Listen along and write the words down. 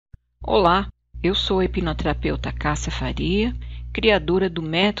Olá, eu sou a hipnoterapeuta Cassyah Faria, criadora do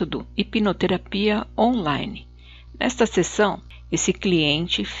método Hipnoterapia Online. Nesta sessão, esse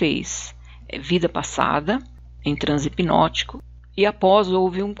cliente fez vida passada em transe hipnótico e após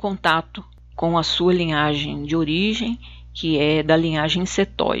houve um contato com a sua linhagem de origem, que é da linhagem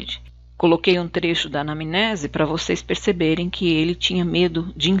Insetóide. Coloquei um trecho da anamnese para vocês perceberem que ele tinha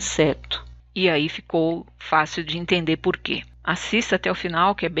medo de inseto. E aí ficou fácil de entender por quê. Assista até o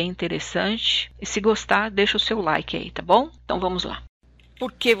final, que é bem interessante. E se gostar, deixa o seu like aí, tá bom? Então vamos lá.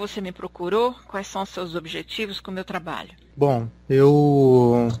 Por que você me procurou? Quais são os seus objetivos com o meu trabalho? Bom,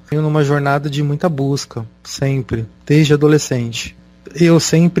 eu venho numa jornada de muita busca, sempre, desde adolescente. Eu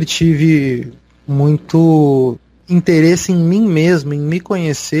sempre tive muito interesse em mim mesmo, em me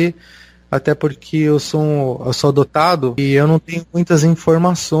conhecer, até porque eu sou adotado e eu não tenho muitas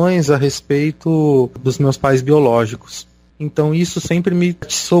informações a respeito dos meus pais biológicos. Então isso sempre me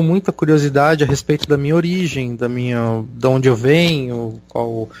atiçou muita curiosidade a respeito da minha origem, de onde eu venho,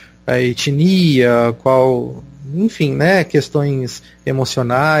 qual a etnia, enfim, né, questões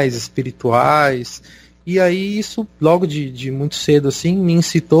emocionais, espirituais. E aí isso, logo de muito cedo, assim, me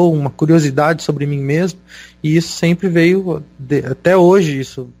incitou uma curiosidade sobre mim mesmo, e isso sempre veio, até hoje,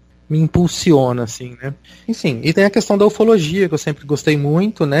 isso me impulsiona, assim, né. Enfim, e tem a questão da ufologia, que eu sempre gostei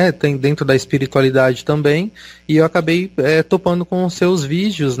muito, né, tem dentro da espiritualidade também, e eu acabei topando com os seus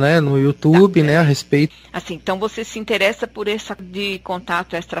vídeos, né, no YouTube, né, a respeito. Assim, então você se interessa por essa de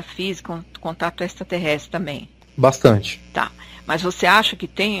contato extrafísico, contato extraterrestre também? Bastante. Tá. Mas você acha que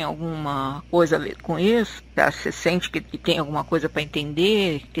tem alguma coisa a ver com isso? Você sente que tem alguma coisa para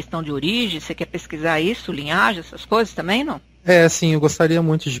entender? Questão de origem? Você quer pesquisar isso? Linhagem, essas coisas também, não? Sim, eu gostaria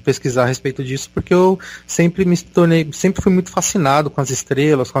muito de pesquisar a respeito disso, porque eu sempre fui muito fascinado com as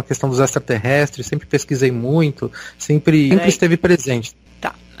estrelas, com a questão dos extraterrestres, sempre pesquisei muito, sempre esteve presente.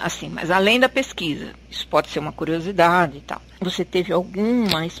 Tá, assim, mas além da pesquisa, isso pode ser uma curiosidade e tal. Você teve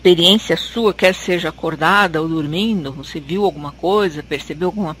alguma experiência sua, quer seja acordada ou dormindo? Você viu alguma coisa, percebeu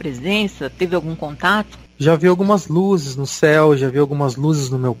alguma presença, teve algum contato? Já vi algumas luzes no céu, já vi algumas luzes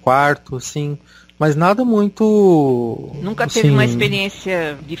no meu quarto, assim, mas nada muito... Nunca assim, teve uma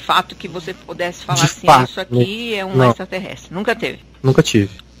experiência de fato que você pudesse falar assim, isso aqui é um não. Extraterrestre? Nunca teve? Nunca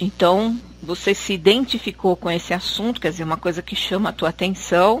tive. Então, você se identificou com esse assunto, quer dizer, uma coisa que chama a tua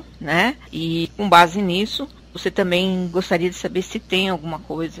atenção, né? E com base nisso, você também gostaria de saber se tem alguma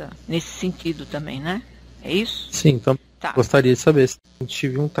coisa nesse sentido também, né? É isso? Sim, então tá. Gostaria de saber se eu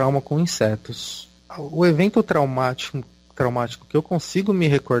tive um trauma com insetos. O evento traumático que eu consigo me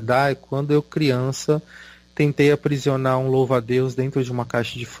recordar é quando eu, criança, tentei aprisionar um louva-a-Deus dentro de uma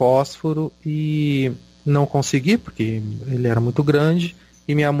caixa de fósforo e não consegui, porque ele era muito grande,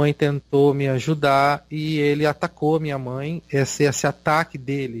 e minha mãe tentou me ajudar e ele atacou a minha mãe. Esse ataque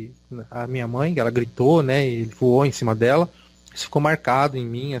dele, a minha mãe, ela gritou, né, e ele voou em cima dela. Isso ficou marcado em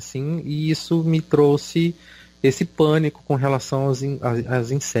mim, assim, e isso me trouxe esse pânico com relação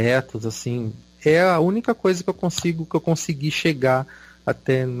aos insetos, assim. É a única coisa que eu consegui chegar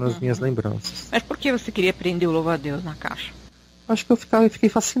até nas minhas lembranças. Mas por que você queria prender o louva-a-Deus na caixa? Acho que eu fiquei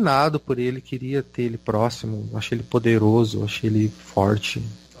fascinado por ele, queria ter ele próximo, achei ele poderoso, achei ele forte,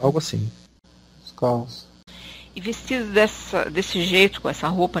 algo assim. Descalço. E vestido desse jeito, com essa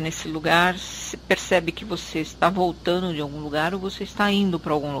roupa nesse lugar, se percebe que você está voltando de algum lugar ou você está indo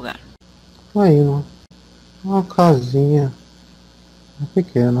para algum lugar? Tô indo. Uma casinha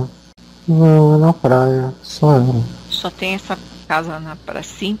pequena. Não, é na praia, só eu. Só tem essa casa na praia,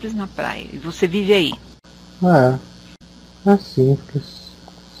 simples na praia, e você vive aí? É simples.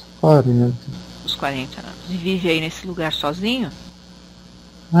 40. Os 40 anos. E vive aí nesse lugar sozinho?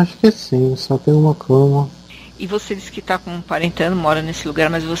 Acho que sim, só tem uma cama. E você disse que está com 40 anos, mora nesse lugar,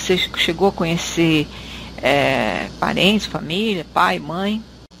 mas você chegou a conhecer parentes, família, pai, mãe?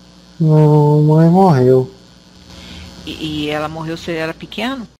 Não, mãe morreu. E ela morreu, você era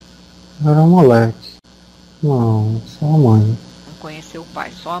pequeno? Era moleque. Não, só a mãe. Não conheceu o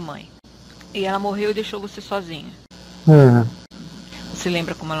pai, só a mãe. E ela morreu e deixou você sozinha? Você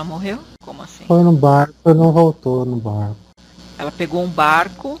lembra como ela morreu? Como assim? Foi no barco e não voltou no barco. Ela pegou um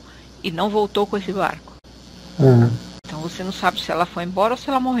barco e não voltou com esse barco? Então você não sabe se ela foi embora ou se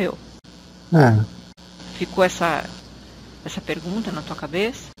ela morreu? Ficou essa pergunta na tua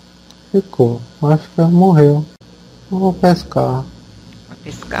cabeça? Ficou. Acho que ela morreu. Eu vou pescar. Vai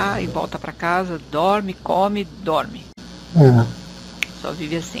pescar e volta pra casa, dorme, come, dorme. Só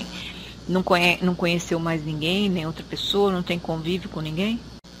vive assim. Não conheceu mais ninguém, nem outra pessoa, não tem convívio com ninguém?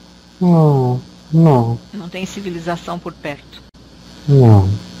 Não. Não tem civilização por perto? Não.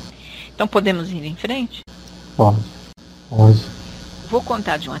 Então podemos ir em frente? Pode. Vou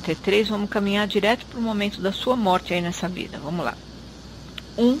contar de 1 até 3, vamos caminhar direto para o momento da sua morte aí nessa vida. Vamos lá.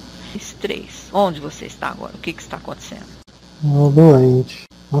 1, 2, 3. Onde você está agora? O que está acontecendo? Eu doente,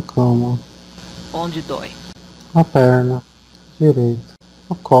 na cama. Onde dói? Na perna direita.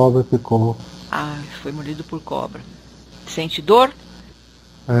 A cobra picou. Ah, foi mordido por cobra. Sente dor?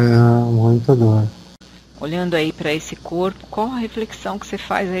 Muita dor. Olhando aí para esse corpo, qual a reflexão que você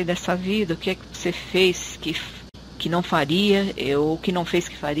faz aí dessa vida? O que é que você fez que não faria, ou que não fez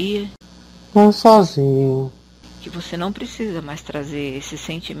que faria? Tô sozinho. Que você não precisa mais trazer esse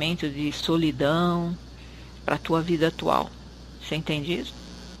sentimento de solidão para a tua vida atual. Você entende isso?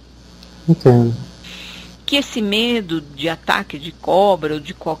 Entendo. Que esse medo de ataque de cobra ou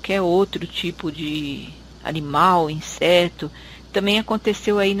de qualquer outro tipo de animal, inseto, também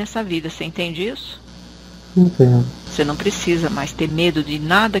aconteceu aí nessa vida. Você entende isso? Entendo. Você não precisa mais ter medo de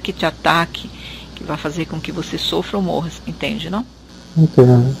nada que te ataque, que vai fazer com que você sofra ou morra. Entende, não?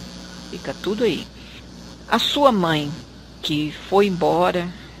 Entendo. Fica tudo aí. A sua mãe, que foi embora,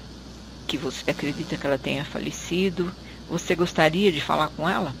 que você acredita que ela tenha falecido, você gostaria de falar com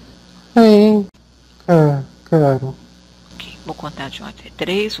ela? Sim, quero. Ok, vou contar de 1 até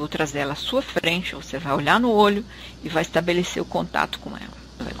 3, vou trazer ela à sua frente, você vai olhar no olho e vai estabelecer o contato com ela.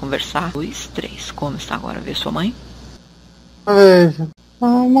 Você vai conversar. 2, 3. Como está agora? Vê sua mãe? Veja,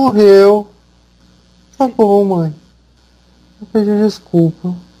 ela morreu. Tá bom, mãe. Eu pedi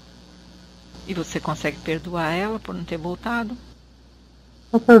desculpa. E você consegue perdoar ela por não ter voltado?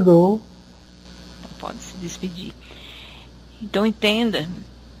 Eu perdoo. Então pode se despedir. Então entenda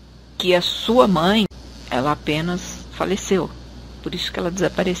que a sua mãe, ela apenas faleceu. Por isso que ela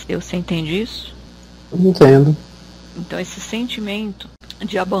desapareceu. Você entende isso? Entendo. Então esse sentimento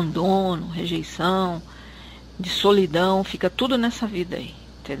de abandono, rejeição, de solidão, fica tudo nessa vida aí.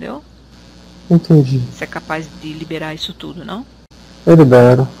 Entendeu? Entendi. Você é capaz de liberar isso tudo, não? Eu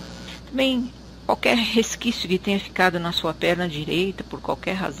libero. Também, qualquer resquício que tenha ficado na sua perna direita, por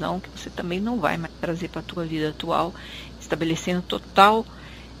qualquer razão, que você também não vai mais trazer para a tua vida atual, estabelecendo total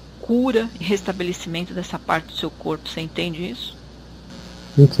cura e restabelecimento dessa parte do seu corpo. Você entende isso?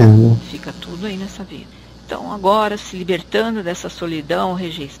 Entendo. Fica tudo aí nessa vida. Então, agora, se libertando dessa solidão,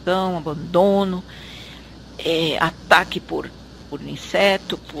 rejeição, abandono, ataque por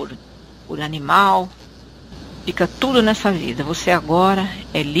inseto, por animal, fica tudo nessa vida. Você agora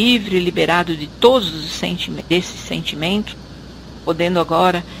é livre, liberado de todos os desses sentimentos, podendo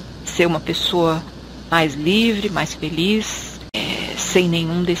agora ser uma pessoa mais livre, mais feliz, sem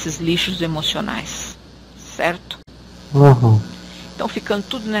nenhum desses lixos emocionais, certo? Uhum. Então, ficando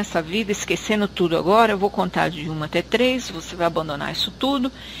tudo nessa vida, esquecendo tudo agora, eu vou contar de 1 até 3, você vai abandonar isso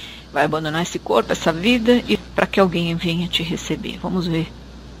tudo, vai abandonar esse corpo, essa vida, e para que alguém venha te receber. Vamos ver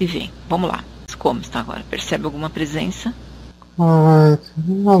se vem. Vamos lá. Como está agora? Percebe alguma presença?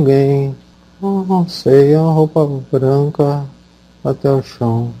 Tem alguém. Eu não sei, é uma roupa branca até o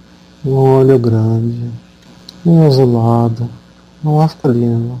chão. Um olho grande. Um azulado. Nossa,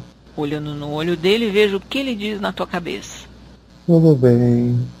 lindo. Olhando no olho dele, veja o que ele diz na tua cabeça. Tudo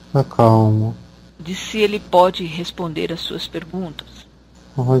bem, tá calmo. Diz se ele pode responder as suas perguntas.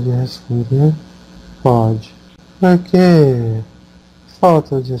 Pode responder? Pode. Porque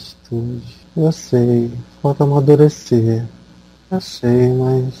falta de atitude. Eu sei, falta amadurecer. Eu sei,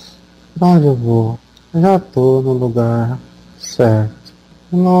 mas pra onde eu vou? Eu já tô no lugar certo.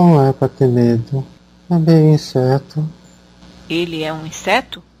 Não é pra ter medo. É bem inseto. Ele é um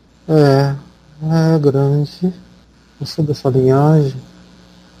inseto? É grande. Eu sou dessa linhagem.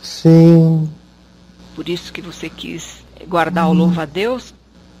 Sim. Por isso que você quis guardar o louva-a-Deus?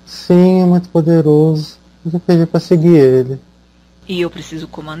 Sim, é muito poderoso. Eu pedi pra seguir ele. E eu preciso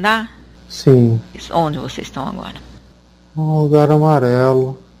comandar? Sim. Onde vocês estão agora? Um lugar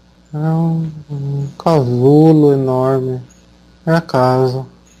amarelo. É um casulo enorme. É a casa.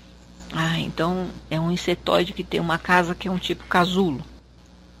 Ah, então é um insetóide que tem uma casa que é um tipo casulo.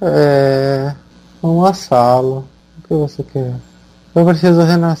 É uma sala. O que você quer? Eu preciso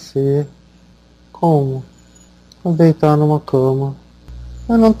renascer. Como? Vou deitar numa cama.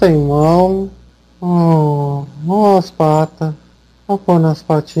 Eu não tenho mão. As patas. Vou pôr nas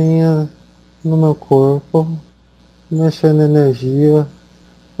patinhas no meu corpo. Mexendo energia.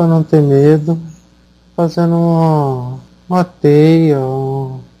 Pra não ter medo. Fazendo uma teia.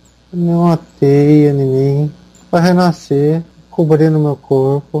 Uma teia em mim. Pra renascer. Cobrindo meu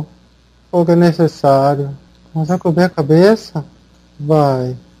corpo. O que é necessário. Mas vai cobrir a cabeça?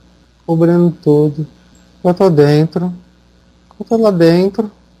 Vai. Cobrindo tudo. Eu tô dentro. Eu tô lá dentro.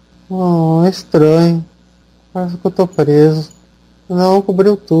 É estranho. Parece que eu tô preso. Não,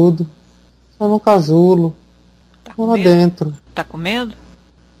 cobriu tudo. Só no casulo. Tá Tô com lá medo? dentro, Tá com medo?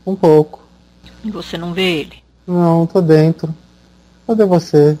 um pouco. E você não vê ele? Não, tô dentro. Cadê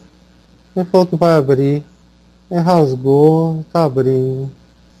você? Ele falou que vai abrir. Ele rasgou, tá abrindo.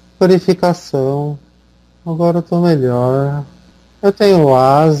 Purificação. Agora eu tô melhor. Eu tenho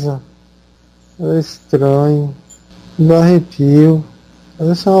asa. É estranho. Dá arrepio.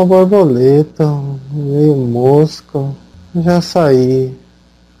 Parece uma borboleta. Meio mosca. Eu já saí.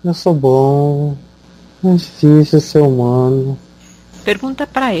 Eu sou bom. É difícil ser humano. Pergunta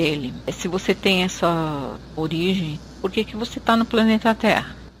pra ele se você tem essa origem, por que que você tá no planeta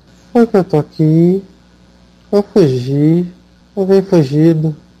Terra? Porque eu tô aqui. Eu fugi. Eu venho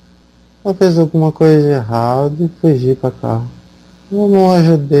fugido. Eu fiz alguma coisa de errado e fugi pra cá. Eu não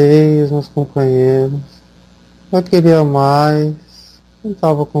ajudei os meus companheiros. Eu queria mais. Não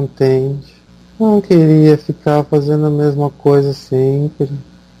estava contente. Eu não queria ficar fazendo a mesma coisa sempre.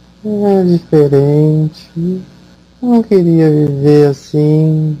 É diferente. Eu não queria viver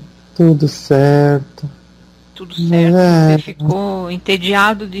assim, tudo certo. Tudo Mas certo, você ficou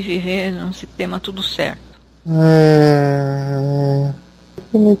entediado de viver num sistema tudo certo.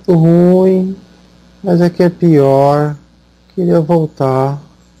 foi muito ruim. Mas aqui é pior. Queria voltar.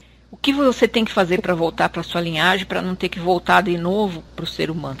 O que você tem que fazer para voltar para sua linhagem, para não ter que voltar de novo para o ser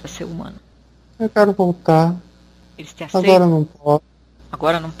humano, para ser humano? Eu quero voltar. Eles te aceitam? Agora não pode.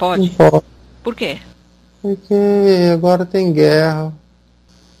 Agora não Não pode? pode. Por quê? Porque agora tem guerra.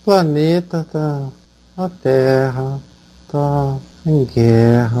 O planeta tá. A Terra tá em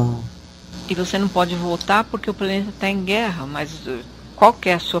guerra. E você não pode voltar porque o planeta está em guerra, mas qual que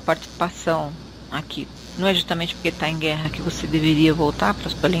é a sua participação aqui? Não é justamente porque está em guerra que você deveria voltar para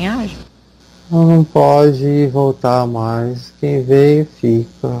sua linhagem? Não pode voltar mais. Quem veio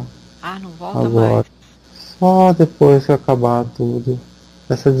fica. Ah, não volta Agora. mais. Só depois que acabar tudo.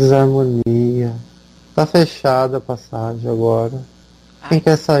 Essa desarmonia. Tá fechada a passagem agora. Quem Ai,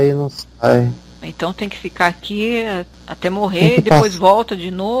 quer sair não sai. então tem que ficar aqui até Tem morrer que e depois passar. volta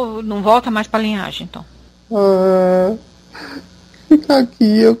de novo, não volta mais para a linhagem, então. É, fica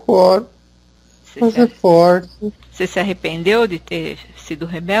aqui agora. Fazer forte. Você se arrependeu de ter sido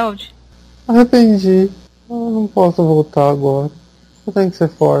rebelde? Arrependi. Eu não posso voltar agora. Eu tenho que ser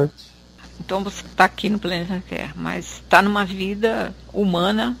forte. Então você está aqui no planeta Terra, mas está numa vida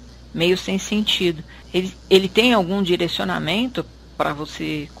humana meio sem sentido. Ele tem algum direcionamento para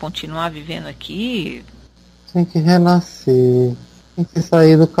você continuar vivendo aqui? Tem que renascer. Tem que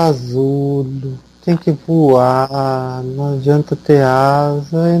sair do casulo. Tem que voar. Não adianta ter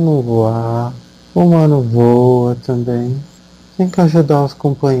asa e não voar. O humano voa também. Tem que ajudar os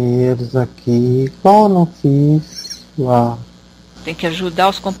companheiros aqui. Igual eu não fiz lá. Tem que ajudar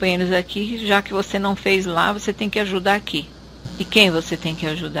os companheiros aqui, já que você não fez lá, você tem que ajudar aqui. E quem você tem que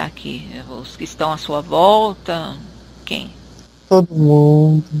ajudar aqui? Os que estão à sua volta? Quem? Todo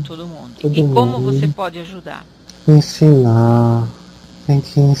mundo. Todo mundo. Todo E como mundo. você pode ajudar? Ensinar. Tem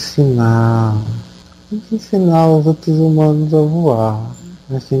que ensinar. Tem que ensinar os outros humanos a voar.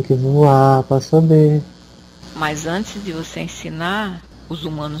 Mas tem que voar para saber. Mas antes de você ensinar os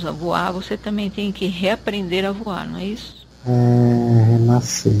humanos a voar, você também tem que reaprender a voar, não é isso?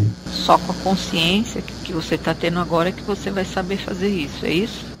 Renascer. Só com a consciência que você está tendo agora que você vai saber fazer isso, é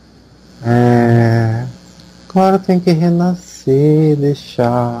isso? Agora tem que renascer,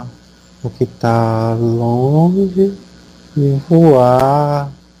 deixar o que está longe e voar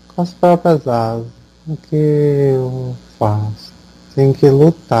com as próprias asas. O que eu faço? Tem que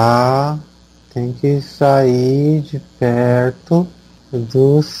lutar, tem que sair de perto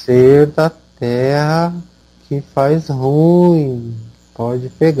do ser da terra que faz ruim, pode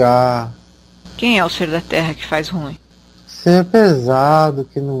pegar. Quem é o ser da Terra que faz ruim? Ser pesado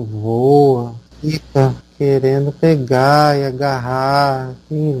que não voa, fica querendo pegar e agarrar,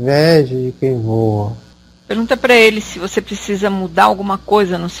 tem inveja de quem voa. Pergunta para ele se você precisa mudar alguma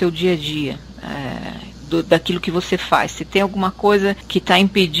coisa no seu dia a dia, daquilo que você faz. Se tem alguma coisa que está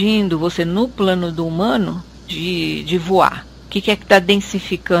impedindo você no plano do humano de voar. O que é que está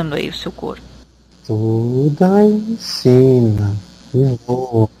densificando aí o seu corpo? Tudo ensina e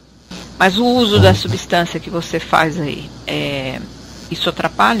voa. Mas o uso da substância que você faz aí, isso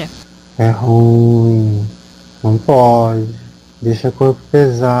atrapalha? É ruim, não pode. Deixa o corpo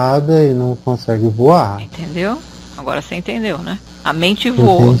pesado e não consegue voar. Entendeu? Agora você entendeu, né? A mente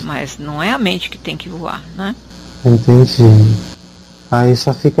voa, Entendi. mas não é a mente que tem que voar, né? Entendi. Aí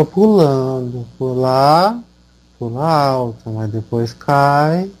só fica pulando, pular, pula alto, mas depois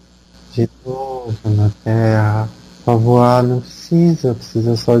cai de novo na terra. Pra voar não precisa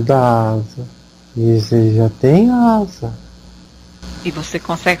só da asa. E você já tem asa. E você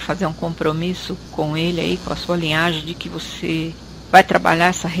consegue fazer um compromisso com ele aí, com a sua linhagem, de que você vai trabalhar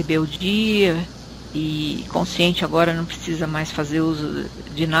essa rebeldia e consciente agora não precisa mais fazer uso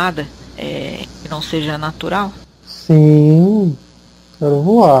de nada que não seja natural? Sim, quero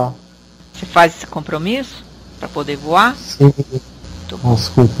voar. Você faz esse compromisso para poder voar? Sim,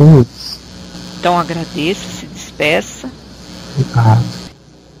 nosso compromisso. Então agradeça, se despeça. Obrigado.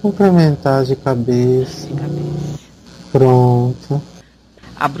 Complementar de cabeça. Pronto.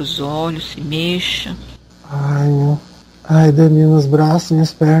 Abra os olhos, se mexa. Ai, dormi nos braços,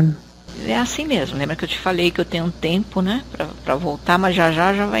 minhas pernas. É assim mesmo. Lembra que eu te falei que eu tenho um tempo, né? Pra voltar, mas já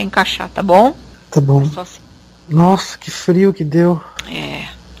vai encaixar, tá bom? Tá bom. É só assim. Nossa, que frio que deu.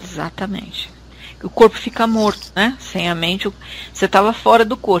 Exatamente. O corpo fica morto, né? Sem a mente, você tava fora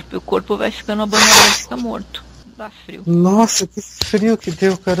do corpo. E o corpo vai ficando abandonado e fica morto. Dá frio. Nossa, que frio que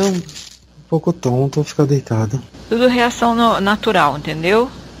deu, caramba. Um pouco tonto, vou ficar deitado. Tudo reação natural, entendeu?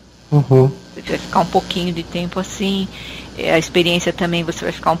 Uhum. Você vai ficar um pouquinho de tempo assim. A experiência também, você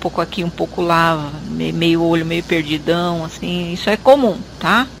vai ficar um pouco aqui, um pouco lá, meio olho, meio perdidão, assim. Isso é comum,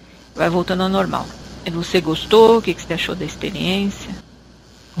 tá? Vai voltando ao normal. Você gostou? O que você achou da experiência?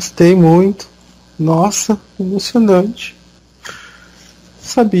 Gostei muito. Nossa, emocionante.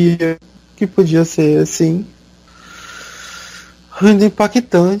 Sabia que podia ser assim. Ainda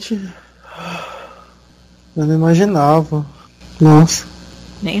impactante. Eu não imaginava. Nossa.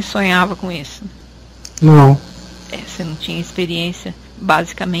 Nem sonhava com isso. Não. Você não tinha experiência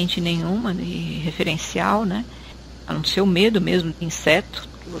basicamente nenhuma de referencial, né? A não ser o medo mesmo de inseto,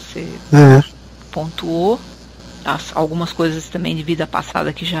 que você pontuou. Algumas coisas também de vida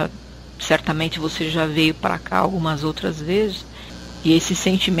passada que já certamente você já veio para cá algumas outras vezes. E esses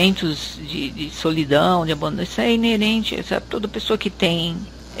sentimentos de solidão, de abandono, isso é inerente. Toda pessoa que tem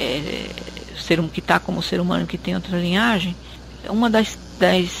que está como ser humano que tem outra linhagem, uma das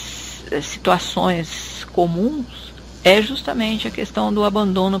situações comuns é justamente a questão do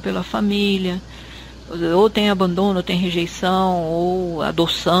abandono pela família. Ou tem abandono, ou tem rejeição, ou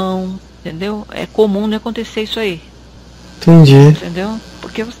adoção, entendeu? É comum de acontecer isso aí. Entendi. Entendeu?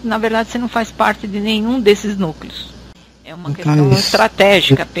 Porque na verdade você não faz parte de nenhum desses núcleos. É uma questão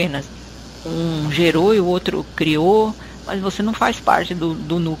estratégica apenas. Um gerou e o outro criou, mas você não faz parte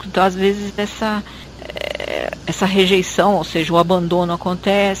do núcleo. Então às vezes essa rejeição, ou seja, o abandono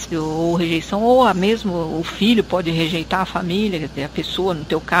acontece, ou rejeição, ou mesmo o filho pode rejeitar a família, a pessoa, no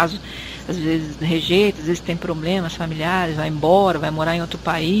teu caso, às vezes rejeita, às vezes tem problemas familiares, vai embora, vai morar em outro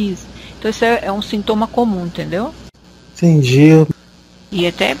país. Então isso é um sintoma comum, entendeu? Entendi. E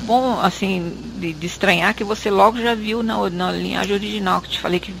até é bom, assim, de estranhar que você logo já viu na linhagem original, que te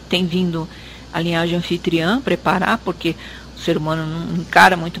falei que tem vindo a linhagem anfitriã preparar, porque o ser humano não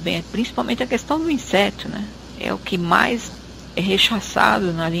encara muito bem, principalmente a questão do inseto, né? É o que mais é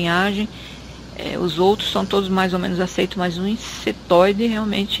rechaçado na linhagem. Os outros são todos mais ou menos aceitos, mas o insetóide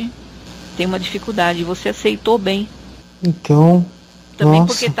realmente tem uma dificuldade. E você aceitou bem. Então... Também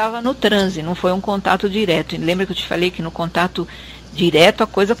porque estava no transe, não foi um contato direto. E lembra que eu te falei que no contato direto a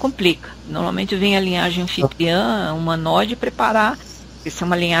coisa complica. Normalmente vem a linhagem anfitriã, humanoide, preparar. Se é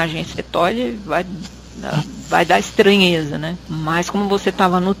uma linhagem insetóide, vai dar estranheza, né? Mas como você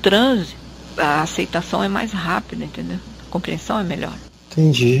estava no transe, a aceitação é mais rápida, entendeu? A compreensão é melhor.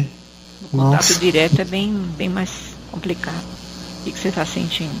 Entendi. O contato direto é bem mais complicado. O que você está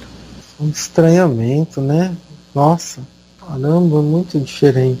sentindo? Um estranhamento, né? Nossa, caramba, muito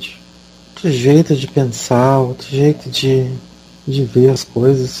diferente. Outro jeito de pensar, outro jeito de ver as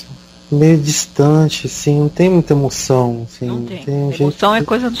coisas. Meio distante, assim, não tem muita emoção. Assim, não tem. Um Emoção é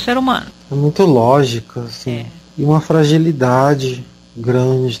coisa do ser humano. É muito lógica, assim. E uma fragilidade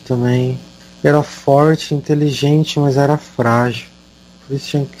grande também. Era forte, inteligente, mas era frágil. Por isso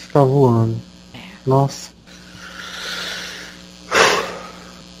tinha que ficar voando. Nossa.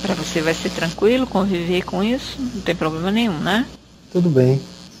 Pra você vai ser tranquilo conviver com isso? Não tem problema nenhum, né? Tudo bem.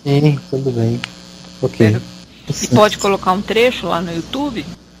 Sim, tudo bem. Ok. E pode colocar um trecho lá no YouTube?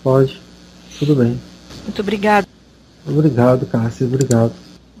 Pode. Tudo bem. Muito obrigado. Obrigado, Cassyah. Obrigado.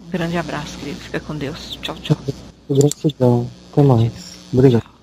 Um grande abraço, querido. Fica com Deus. Tchau, tchau. Gratidão. Até mais. Obrigado.